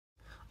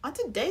On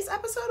today's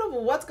episode of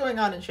What's Going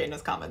On in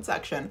Shayna's comment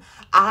section,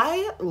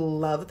 I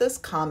love this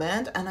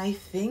comment and I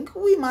think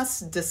we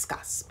must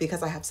discuss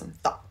because I have some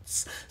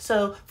thoughts.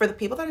 So for the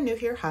people that are new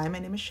here, hi, my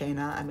name is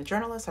Shayna. I'm a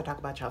journalist. I talk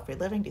about child-free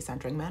living,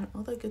 decentering men,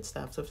 all that good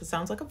stuff. So if it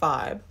sounds like a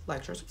vibe,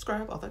 like, share,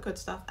 subscribe, all that good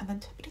stuff, and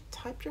then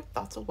type your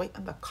thoughts away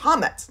in the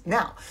comments.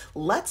 Now,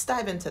 let's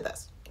dive into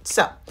this.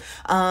 So,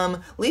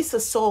 Lisa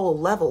Soul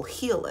Level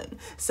Healing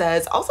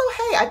says, also,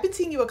 hey, I've been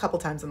seeing you a couple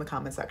times in the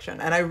comment section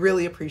and I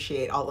really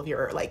appreciate all of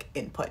your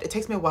input. It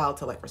takes me a while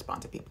to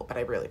respond to people, but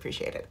I really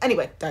appreciate it.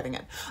 Anyway, diving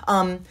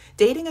in.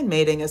 Dating and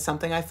mating is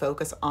something I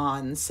focus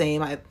on the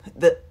same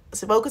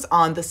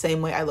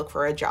way I look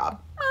for a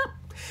job.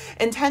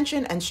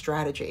 Intention and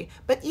strategy.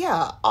 But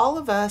yeah, all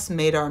of us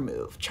made our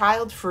move.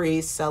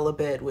 Child-free,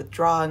 celibate,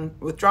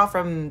 withdraw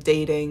from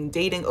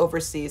dating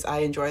overseas. I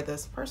enjoy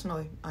this.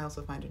 Personally, I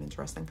also find it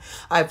interesting.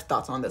 I have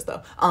thoughts on this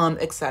though,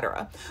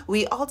 etc.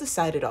 We all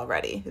decided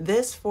already.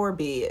 This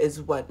 4B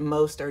is what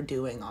most are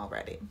doing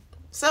already.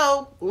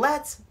 So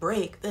let's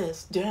break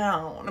this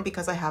down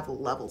because I have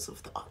levels of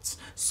thoughts.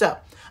 So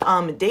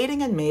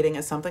dating and mating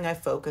is something I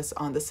focus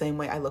on the same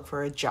way I look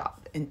for a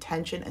job,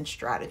 intention and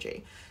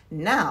strategy.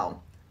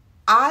 Now,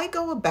 I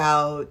go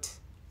about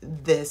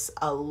this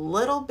a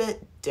little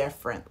bit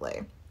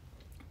differently.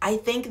 I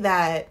think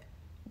that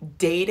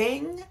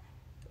dating,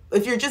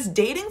 if you're just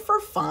dating for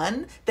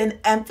fun, then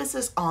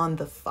emphasis on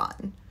the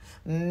fun.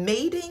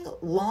 Mating,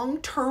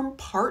 long-term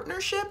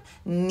partnership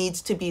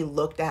needs to be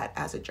looked at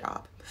as a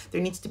job.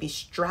 There needs to be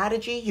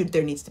strategy,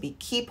 there needs to be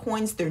key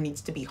points, there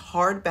needs to be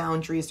hard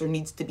boundaries, there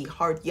needs to be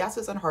hard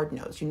yeses and hard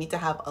nos. You need to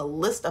have a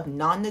list of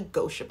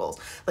non-negotiables.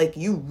 Like,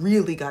 you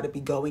really got to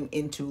be going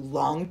into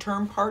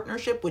long-term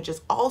partnership, which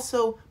is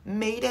also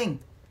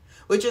mating,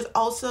 which is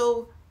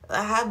also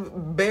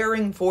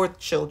bearing forth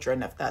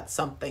children, if that's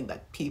something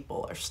that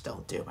people are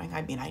still doing.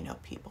 I mean, I know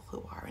people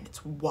who are, and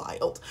it's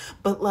wild,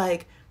 but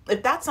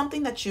if that's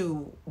something that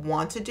you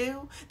want to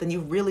do, then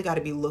you really got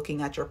to be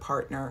looking at your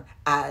partner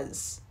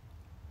as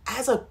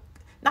a,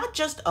 not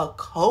just a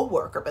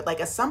coworker, but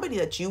as somebody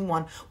that you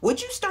want.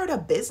 Would you start a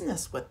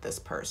business with this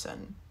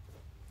person?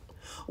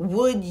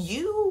 Would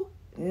you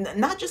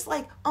not just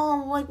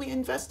we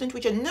invest into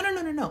each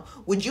other? No.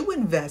 Would you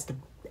invest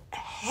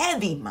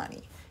heavy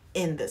money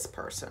in this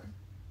person?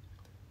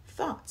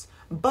 Thoughts.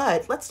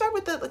 But let's start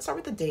with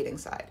the dating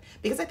side,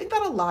 because I think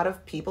that a lot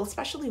of people,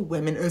 especially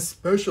women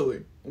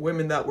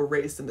that were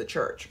raised in the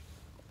church.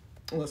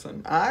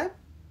 Listen, I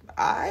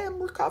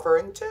am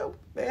recovering too,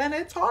 and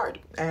it's hard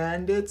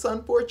and it's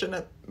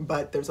unfortunate,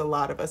 but there's a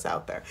lot of us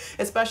out there,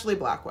 especially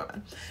Black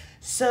women.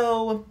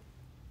 So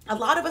a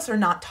lot of us are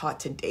not taught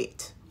to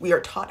date. We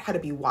are taught how to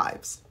be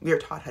wives. We are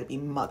taught how to be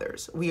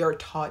mothers. We are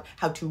taught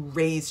how to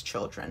raise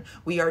children.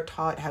 We are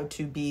taught how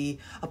to be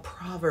a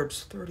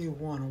Proverbs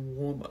 31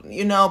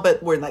 woman,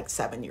 but we're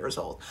 7 years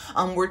old.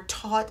 We're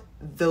taught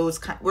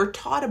we're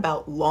taught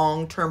about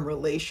long-term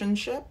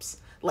relationships,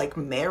 like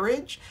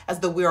marriage, as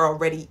though we're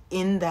already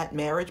in that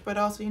marriage, but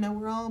also,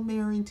 we're all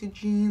married to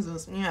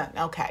Jesus. Yeah,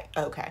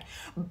 okay.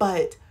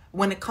 But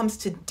when it comes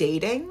to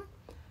dating,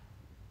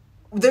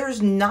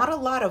 there's not a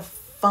lot of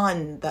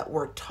fun that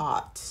we're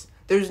taught.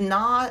 There's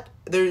not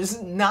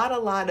a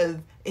lot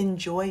of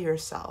enjoy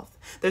yourself.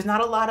 There's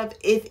not a lot of,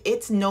 if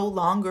it's no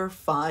longer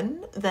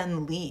fun,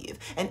 then leave.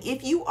 And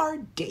if you are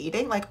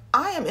dating,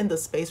 I am in the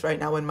space right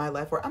now in my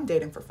life where I'm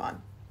dating for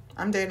fun.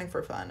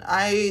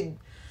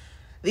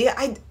 The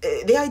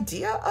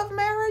idea of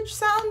marriage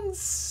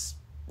sounds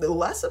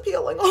less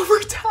appealing over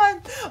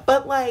time,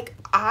 but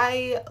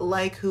I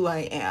like who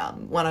I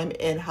am when I'm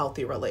in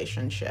healthy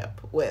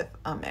relationship with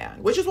a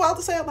man, which is wild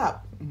to say out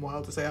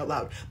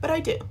loud, but I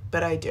do.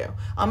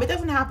 It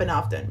doesn't happen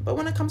often, but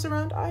when it comes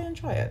around, I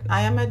enjoy it.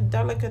 I am a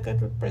delicate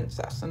little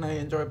princess and I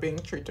enjoy being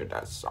treated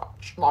as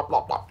such, blah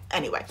blah blah.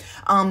 Anyway,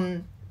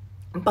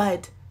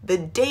 but the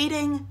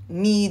dating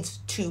needs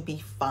to be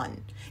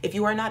fun. If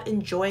you are not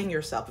enjoying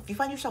yourself, if you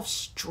find yourself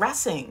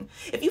stressing,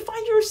 if you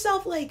find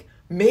yourself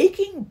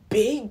making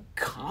big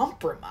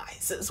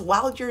compromises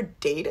while you're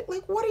dating,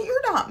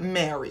 you're not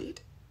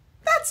married.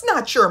 That's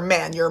not your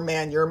man.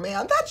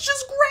 That's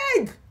just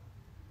Greg.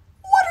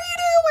 What are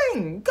you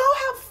doing? Go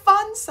have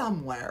fun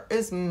somewhere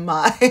is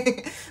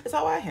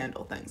how I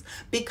handle things,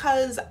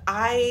 because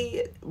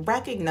I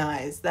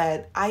recognize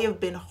that I have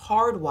been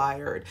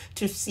hardwired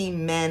to see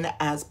men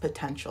as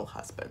potential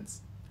husbands.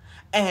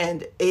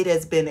 And it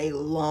has been a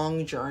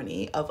long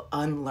journey of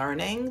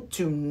unlearning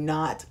to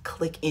not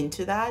click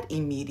into that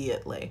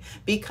immediately,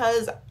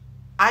 because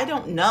I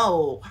don't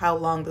know how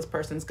long this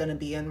person's going to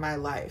be in my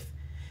life.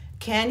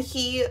 Can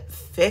he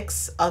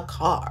fix a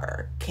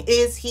car?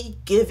 Is he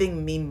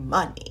giving me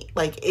money?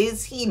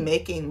 Is he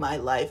making my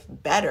life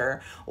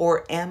better?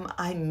 Or am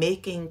I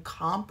making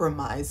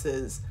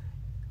compromises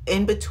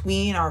in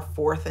between our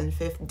 4th and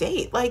 5th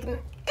date?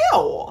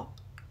 Ew.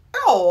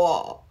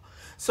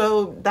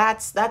 So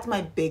that's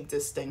my big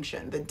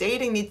distinction. The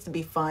dating needs to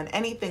be fun.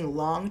 Anything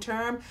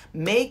long-term,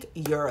 make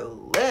your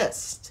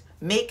list.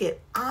 Make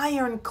it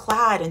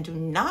ironclad and do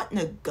not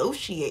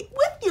negotiate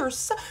with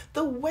yourself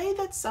the way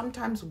that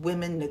sometimes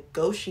women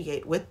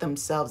negotiate with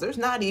themselves. There's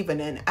not even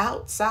an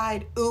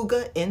outside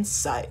ooga in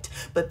sight,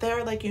 but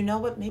they're like, you know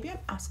what, maybe I'm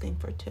asking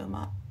for too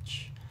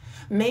much.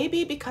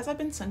 Maybe because I've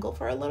been single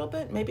for a little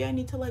bit, maybe I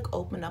need to like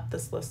open up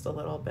this list a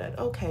little bit.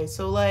 Okay,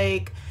 so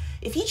like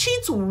if he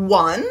cheats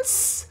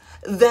once,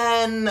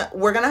 then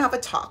we're gonna have a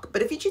talk.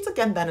 But if he cheats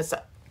again, then it's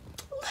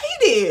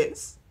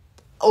ladies.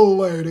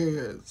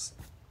 Ladies.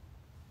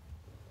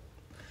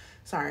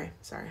 Sorry.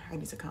 I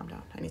need to calm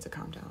down.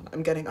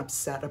 I'm getting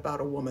upset about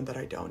a woman that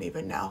I don't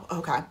even know.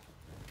 Okay.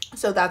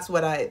 So that's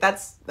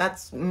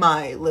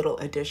my little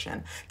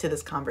addition to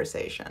this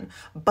conversation.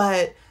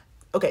 But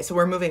okay, so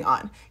we're moving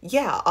on.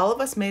 Yeah, all of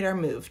us made our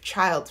move.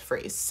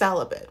 Child-free,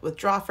 celibate,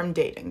 withdraw from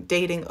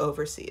dating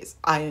overseas.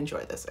 I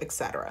enjoy this,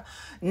 etc.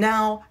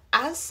 Now,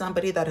 as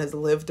somebody that has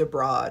lived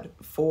abroad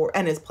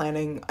and is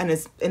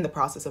in the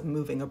process of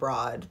moving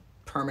abroad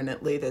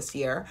permanently this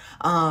year,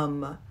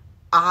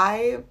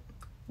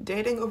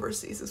 dating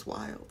overseas is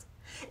wild.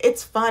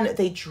 It's fun.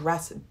 They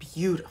dress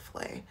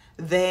beautifully.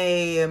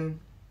 They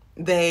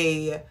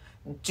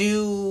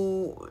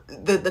do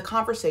the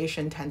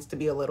conversation tends to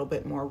be a little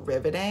bit more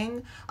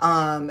riveting.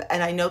 And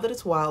I know that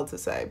it's wild to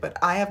say, but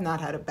I have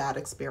not had a bad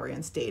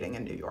experience dating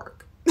in New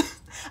York.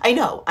 I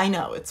know,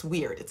 it's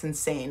weird. It's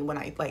insane when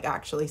I like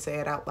actually say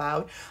it out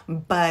loud.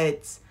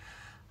 But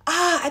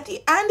at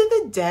the end of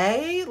the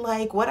day,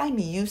 like what I'm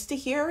used to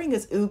hearing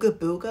is ooga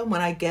booga.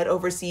 When I get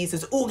overseas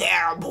is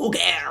ooga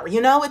booga.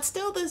 You know, it's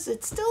still the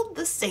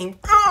same,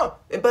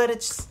 but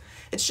it's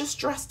just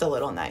dressed a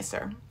little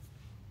nicer.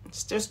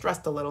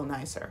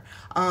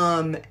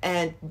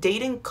 And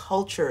dating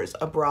cultures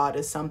abroad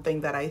is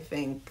something that I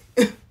think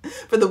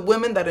for the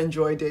women that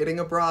enjoy dating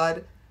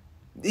abroad,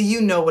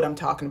 you know what I'm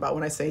talking about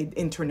when I say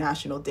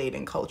international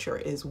dating culture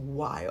is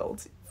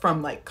wild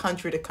from like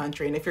country to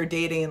country. And if you're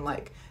dating in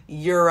like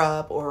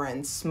Europe or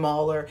in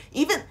smaller,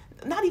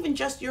 not even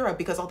just Europe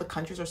because all the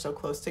countries are so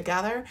close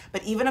together,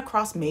 but even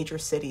across major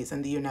cities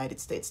in the United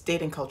States,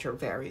 dating culture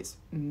varies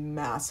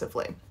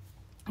massively.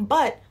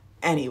 But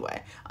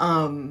anyway,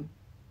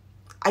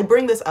 I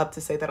bring this up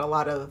to say that a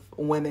lot of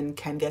women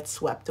can get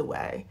swept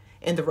away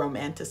in the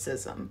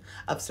romanticism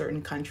of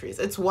certain countries.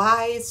 It's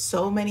why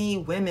so many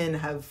women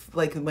have,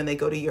 like, when they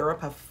go to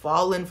Europe, have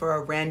fallen for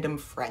a random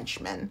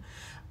Frenchman.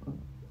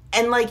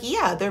 And like,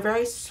 yeah, they're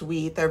very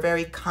sweet, they're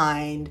very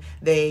kind,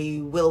 they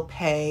will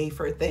pay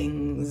for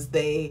things,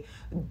 they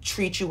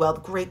treat you well,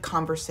 great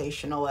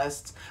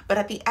conversationalists. But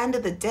at the end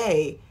of the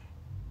day,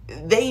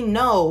 they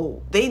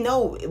know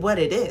what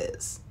it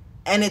is.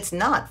 And it's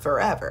not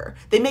forever.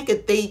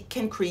 They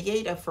can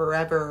create a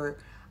forever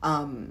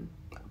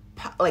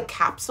like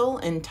capsule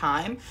in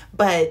time,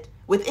 but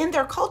within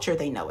their culture,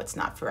 they know it's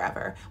not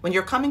forever. When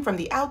you're coming from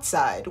the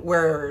outside,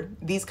 where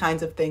these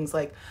kinds of things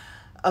like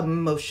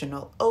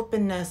emotional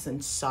openness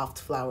and soft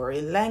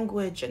flowery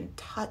language and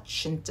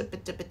touch and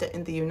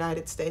in the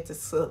United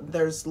States,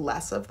 there's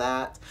less of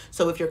that.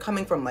 So if you're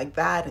coming from like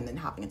that and then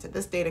hopping into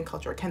this dating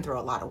culture, it can throw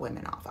a lot of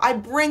women off. I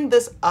bring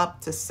this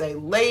up to say,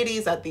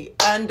 ladies, at the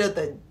end of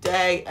the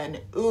day, an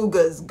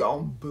ooga's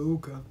gon'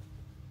 booga.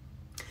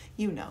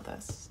 You know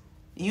this.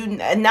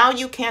 And now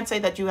you can't say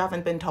that you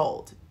haven't been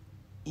told.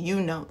 You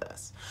know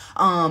this.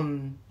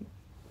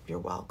 You're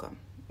welcome.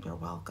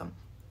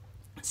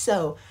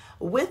 So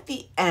with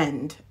the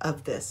end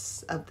of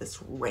this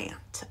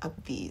rant,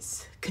 of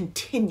these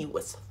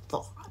continuous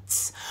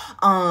thoughts,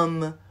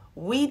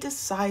 we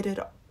decided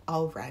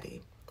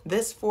already,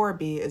 this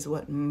 4B is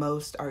what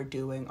most are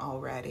doing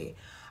already.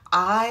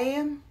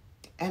 I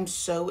am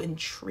so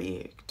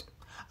intrigued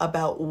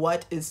about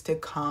what is to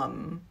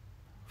come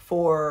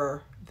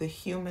for the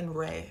human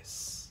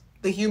race,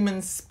 the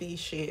human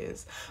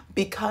species,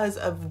 because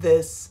of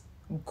this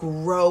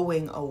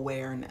growing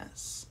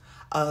awareness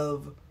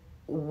of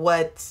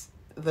what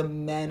the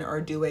men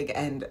are doing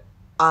and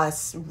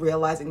us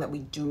realizing that we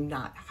do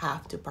not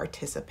have to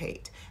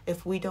participate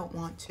if we don't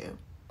want to.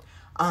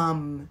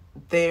 And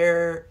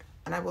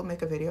I will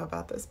make a video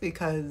about this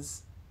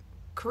because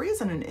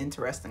Korea's in an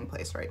interesting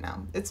place right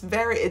now.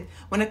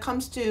 When it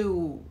comes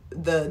to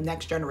the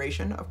next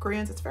generation of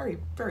Koreans, it's very,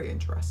 very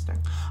interesting.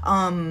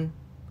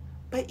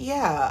 But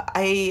yeah,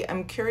 I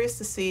am curious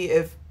to see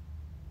if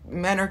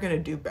men are gonna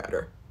do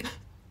better.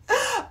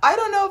 I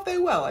don't know if they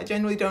will. I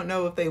genuinely don't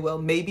know if they will.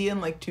 Maybe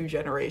in like 2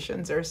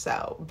 generations or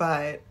so.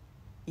 But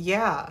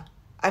yeah,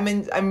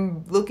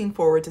 I'm looking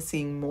forward to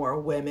seeing more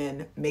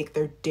women make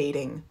their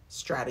dating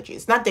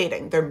strategies. Not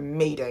dating, their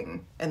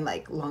mating and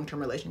like long-term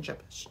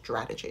relationship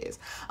strategies.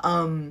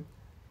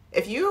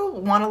 If you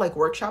want to like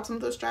workshop some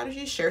of those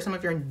strategies, share some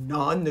of your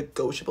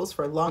non-negotiables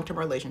for long-term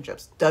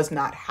relationships. Does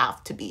not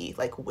have to be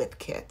like with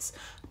kids.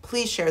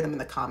 Please share them in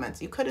the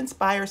comments. You could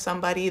inspire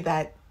somebody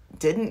that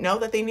didn't know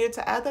that they needed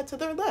to add that to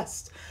their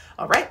list.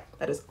 All right,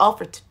 that is all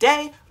for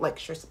today. Like,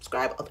 share,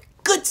 subscribe, all the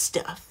good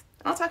stuff.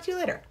 And I'll talk to you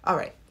later. All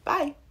right,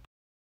 bye.